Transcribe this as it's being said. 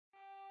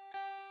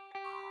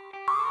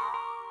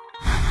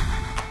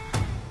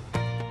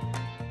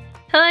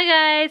Hello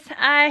guys,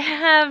 I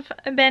have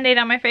a band-aid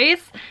on my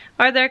face,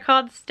 or they're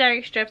called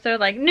steri strips. They're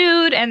like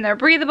nude and they're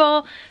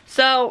breathable.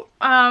 So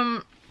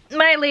my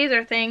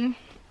laser thing,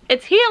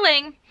 it's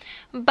healing,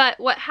 but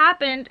what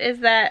happened is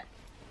that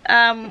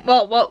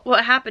well,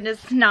 what happened is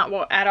not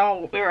what at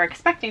all what we were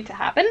expecting to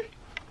happen.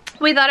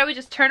 We thought it would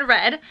just turn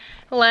red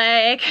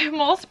like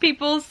most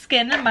people's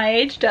skin at my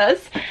age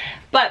does,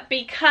 but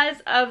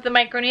because of the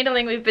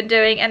microneedling we've been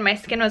doing and my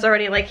skin was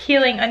already like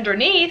healing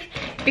underneath,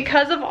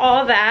 because of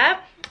all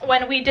that,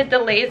 when we did the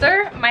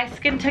laser, my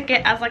skin took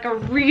it as like a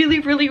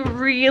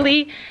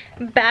really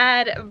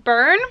bad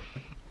burn.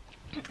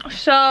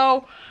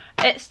 So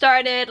it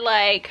started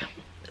like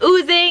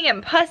oozing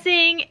and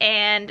pussing,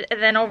 and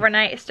then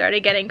overnight it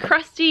started getting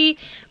crusty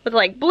with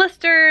like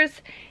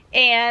blisters,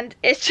 and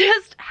it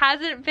just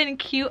hasn't been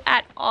cute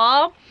at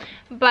all.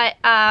 But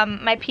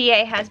my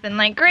PA has been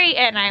like great,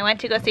 and I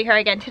went to go see her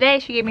again today.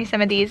 She gave me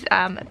some of these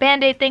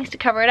band-aid things to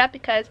cover it up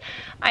because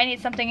I need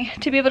something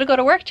to be able to go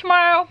to work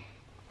tomorrow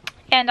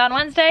and on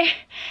Wednesday.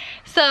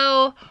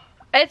 So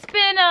it's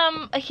been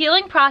a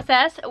healing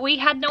process. We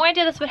had no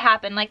idea this would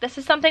happen. Like, this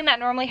is something that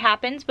normally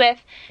happens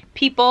with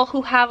people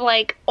who have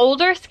like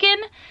older skin.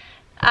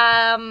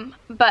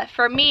 But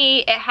for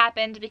me, it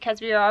happened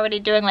because we were already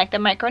doing like the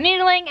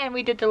microneedling, and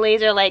we did the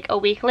laser like a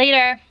week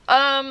later.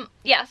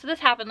 Yeah, so this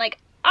happened. Like,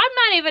 I'm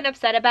not even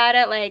upset about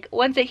it. Like,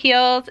 once it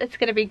heals, it's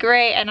gonna be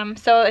great, and I'm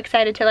so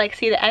excited to like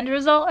see the end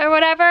result or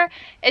whatever.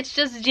 It's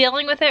just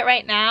dealing with it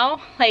right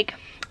now. Like,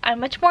 I'm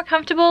much more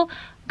comfortable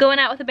going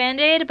out with a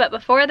band-aid, but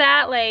before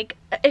that, like,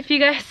 if you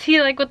guys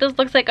see like what this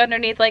looks like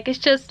underneath, like, it's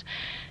just,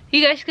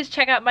 you guys could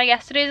check out my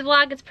yesterday's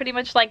vlog. It's pretty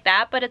much like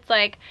that, but it's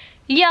like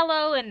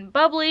yellow and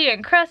bubbly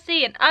and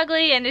crusty and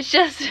ugly, and it's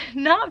just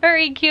not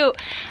very cute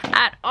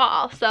at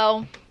all.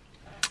 So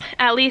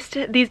at least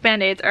these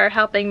band-aids are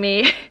helping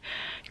me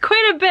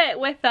quite a bit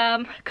with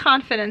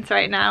confidence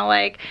right now.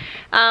 Like,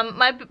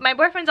 my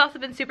boyfriend's also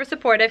been super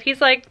supportive. He's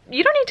like,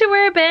 you don't need to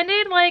wear a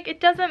band-aid, like, it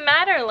doesn't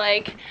matter,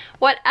 like,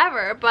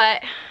 whatever.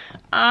 But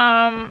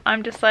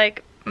I'm just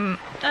like,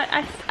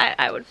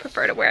 I would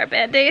prefer to wear a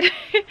band-aid.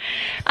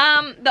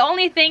 The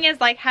only thing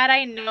is, like, had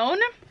I known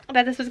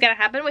that this was gonna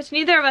happen, which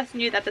neither of us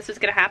knew that this was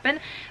gonna happen,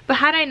 but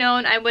had I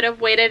known, I would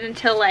have waited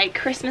until like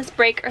Christmas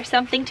break or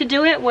something to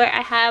do it, where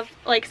I have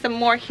like some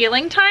more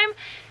healing time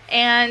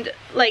and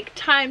like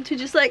time to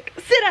just like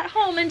sit at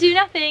home and do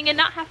nothing and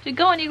not have to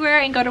go anywhere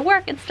and go to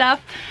work and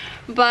stuff.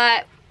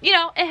 But you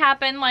know, it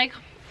happened. Like,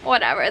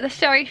 whatever. The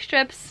steri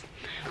strips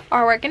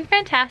are working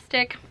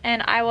fantastic,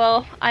 and I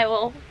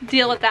will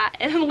deal with that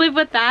and live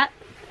with that.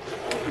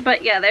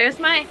 But yeah, there's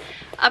my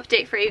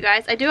update for you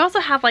guys. I do also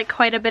have like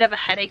quite a bit of a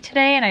headache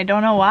today, and I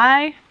don't know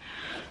why.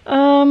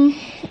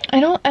 I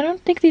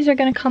don't think these are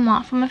gonna come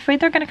off. I'm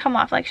afraid they're gonna come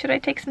off. Like, should I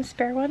take some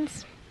spare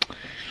ones?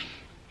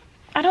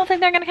 I don't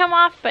think they're gonna come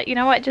off, but you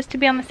know what, just to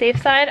be on the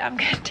safe side, I'm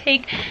gonna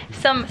take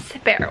some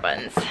spare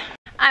ones.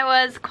 I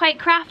was quite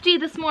crafty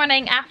this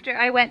morning after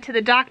I went to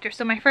the doctor.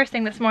 So my first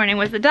thing this morning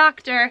was the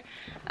doctor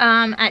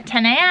at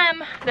 10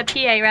 a.m., the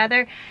PA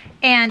rather,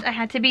 and I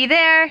had to be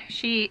there.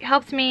 She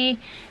helped me,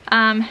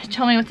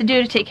 told me what to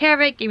do to take care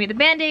of it, gave me the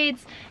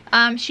band-aids.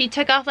 She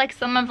took off like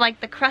some of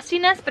like the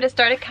crustiness, but it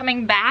started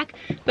coming back.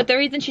 But the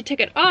reason she took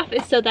it off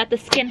is so that the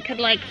skin could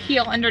like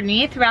heal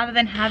underneath rather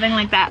than having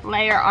like that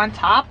layer on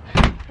top,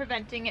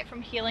 preventing it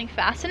from healing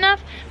fast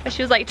enough. But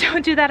she was like,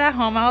 don't do that at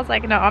home. I was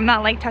like, no, I'm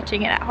not like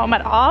touching it at home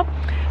at all.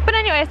 But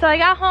anyway, so I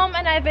got home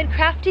and I've been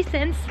crafty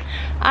since.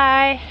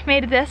 I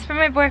made this for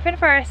my boyfriend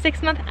for our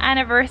 6-month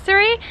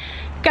anniversary.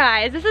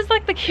 Guys, this is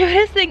like the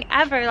cutest thing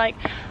ever. Like,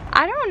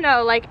 I don't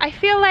know, like, I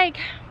feel like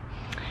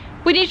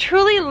when you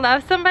truly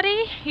love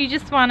somebody, you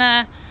just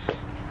wanna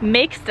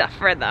make stuff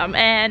for them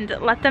and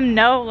let them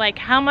know like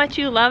how much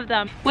you love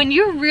them. When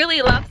you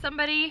really love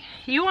somebody,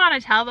 you want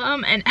to tell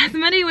them in as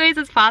many ways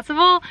as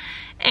possible,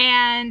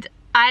 and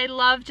I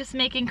love just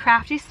making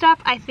crafty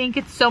stuff. I think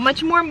it's so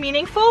much more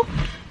meaningful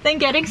than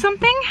getting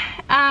something,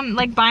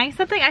 like buying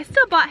something. I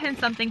still bought him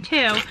something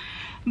too,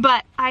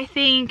 but I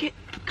think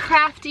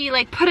crafty,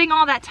 like putting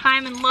all that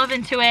time and love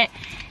into it,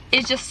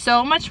 is just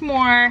so much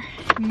more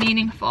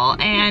meaningful.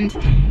 And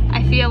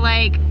I feel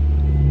like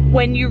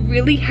when you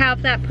really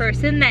have that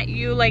person that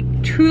you like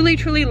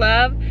truly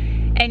love,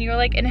 and you're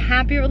like in a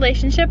happy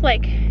relationship,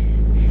 like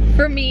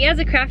for me as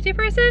a crafty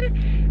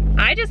person,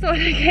 I just want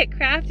to get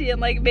crafty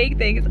and like make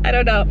things. I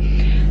don't know,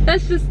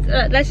 that's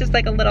just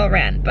like a little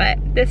rant. But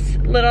this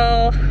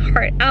little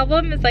heart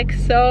album is like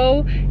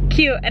so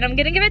cute, and I'm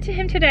gonna give it to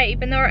him today,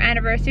 even though our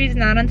anniversary is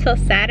not until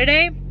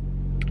Saturday.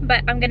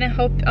 But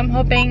I'm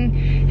hoping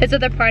his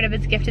other part of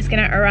his gift is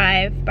gonna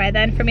arrive by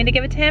then for me to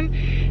give it to him.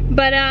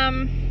 But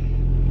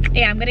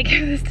yeah, I'm gonna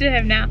give this to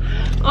him now.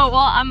 Oh, well,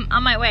 I'm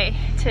on my way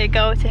to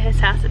go to his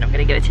house, and I'm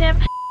gonna give it to him.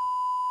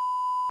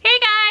 Hey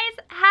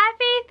guys,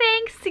 happy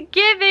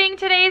Thanksgiving.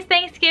 Today's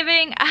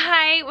Thanksgiving.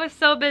 I was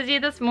so busy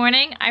this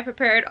morning. I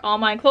prepared all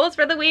my clothes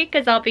for the week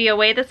because I'll be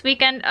away this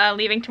weekend,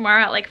 leaving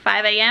tomorrow at like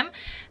 5 a.m.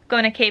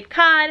 going to Cape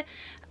Cod.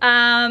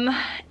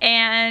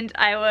 and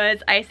I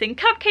was icing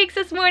cupcakes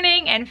this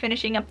morning and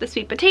finishing up the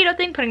sweet potato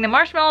thing, putting the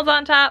marshmallows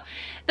on top.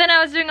 Then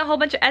I was doing a whole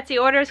bunch of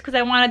Etsy orders because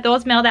I wanted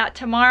those mailed out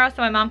tomorrow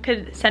so my mom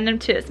could send them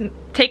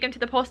take them to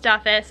the post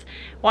office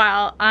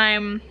while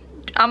I'm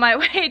on my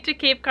way to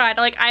Cape Cod.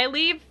 Like, I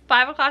leave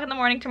 5 o'clock in the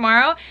morning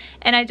tomorrow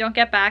and I don't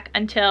get back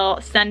until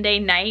Sunday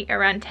night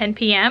around 10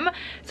 p.m.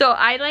 So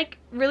I like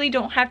really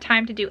don't have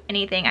time to do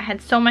anything. I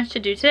had so much to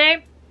do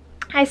today.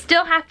 I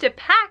still have to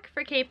pack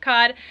for Cape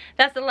Cod.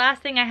 That's the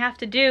last thing I have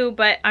to do,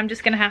 but I'm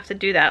just gonna have to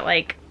do that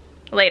like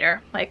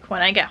later, like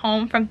when I get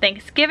home from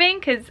Thanksgiving,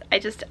 because I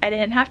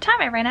didn't have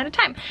time. I ran out of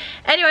time.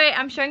 Anyway,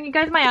 I'm showing you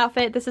guys my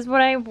outfit. This is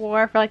what I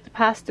wore for like the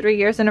past 3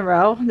 years in a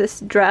row,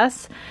 this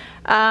dress.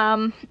 So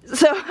I'm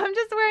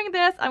just wearing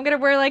this. I'm gonna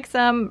wear like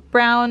some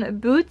brown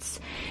boots,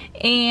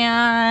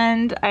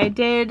 and I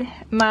did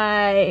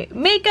my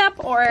makeup,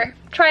 or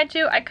tried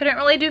to. I couldn't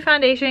really do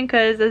foundation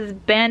because there's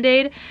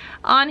Band-Aid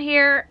on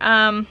here,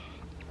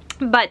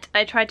 but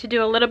I tried to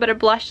do a little bit of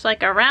blush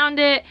like around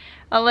it,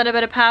 a little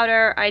bit of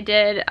powder. I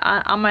did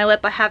on my lip,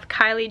 I have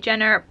Kylie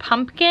Jenner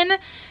Pumpkin.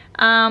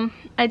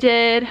 I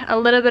did a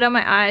little bit on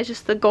my eyes,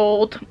 just the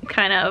gold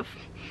kind of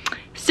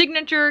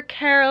signature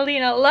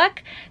Carolina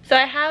look. So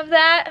I have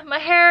that. My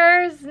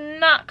hair is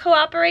not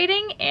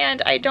cooperating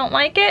and I don't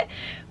like it,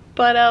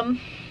 but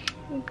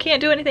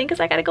can't do anything because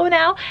I gotta go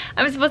now.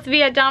 I'm supposed to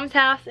be at Dom's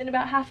house in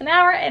about half an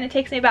hour, and it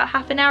takes me about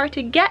half an hour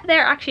to get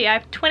there. Actually, I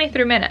have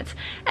 23 minutes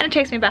and it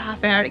takes me about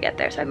half an hour to get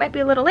there, so I might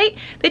be a little late.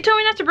 They told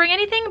me not to bring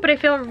anything, but I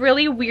feel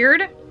really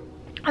weird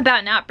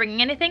about not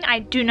bringing anything. I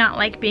do not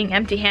like being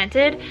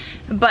empty-handed,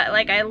 but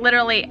like I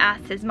literally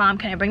asked his mom,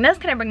 can I bring this,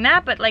 can I bring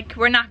that, but like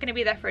we're not gonna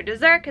be there for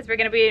dessert because we're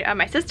gonna be at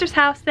my sister's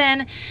house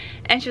then,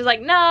 and she was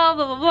like, no,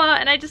 blah blah blah,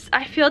 and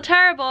I feel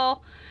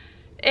terrible,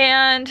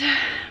 and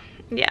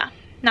yeah,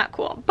 not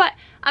cool. But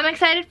I'm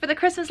excited for the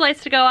Christmas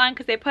lights to go on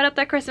because they put up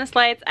their Christmas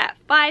lights at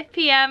 5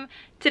 p.m.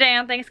 today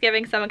on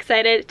Thanksgiving, so I'm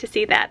excited to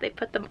see that. They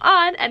put them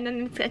on, and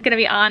then it's gonna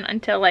be on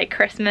until like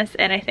Christmas,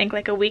 and I think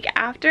like a week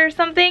after or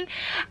something.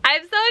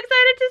 I'm so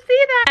excited to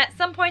see that. At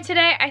some point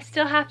today, I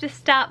still have to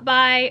stop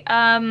by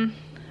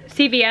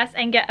CVS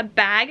and get a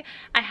bag.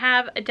 I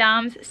have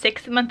Dom's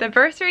 6th-month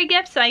anniversary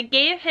gift, so I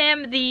gave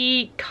him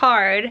the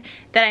card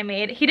that I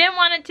made. He didn't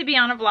want it to be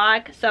on a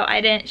vlog, so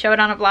I didn't show it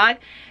on a vlog,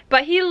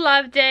 but he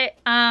loved it.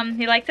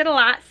 He liked it a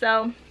lot,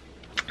 so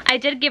I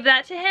did give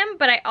that to him.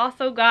 But I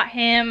also got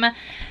him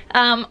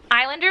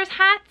Islanders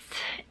hats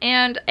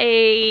and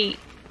a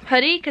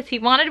hoodie because he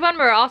wanted one.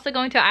 We're also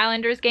going to an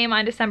Islanders game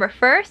on December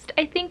 1st,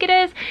 I think it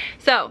is.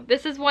 So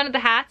this is one of the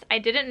hats. I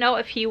didn't know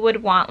if he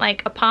would want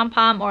like a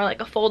pom-pom or like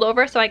a fold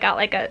over, so I got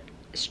like a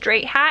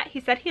straight hat.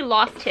 He said he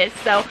lost his,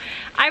 so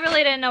I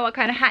really didn't know what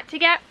kind of hat to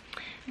get.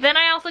 Then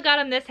I also got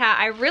him this hat.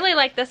 I really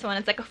like this one.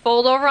 It's like a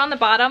fold over on the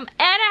bottom and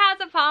it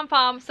has a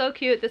pom-pom. So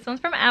cute. This one's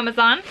from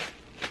Amazon.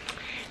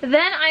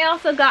 Then I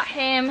also got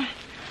him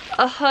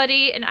a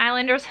hoodie, an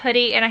Islanders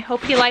hoodie, and I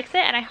hope he likes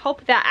it, and I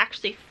hope that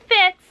actually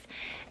fits.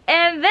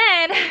 And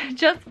then,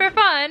 just for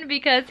fun,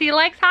 because he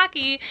likes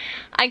hockey,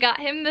 I got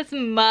him this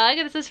mug.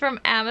 This is from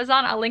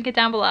Amazon. I'll link it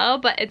down below,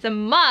 but it's a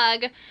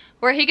mug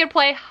where he could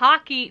play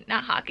hockey.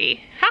 Not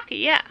hockey. Hockey,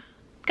 yeah.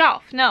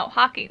 Golf. No,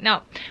 hockey.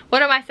 No.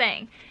 What am I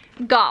saying?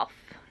 Golf.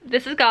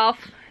 This is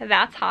golf.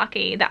 That's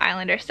hockey. The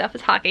Islander stuff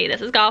is hockey.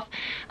 This is golf.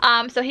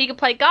 So he could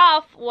play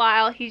golf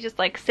while he's just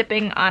like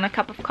sipping on a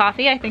cup of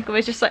coffee. I think it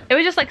was just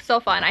like so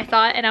fun. I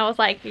saw it and I was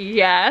like,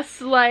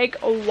 yes, like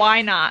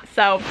why not?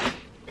 So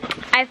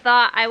I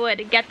thought I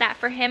would get that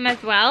for him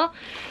as well.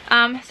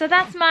 So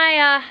that's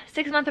my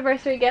 6th-month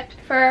anniversary gift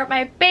for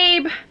my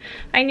babe.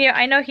 I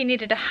know he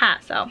needed a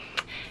hat, so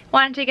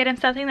wanted to get him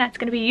something that's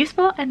gonna be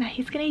useful and that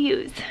he's gonna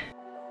use.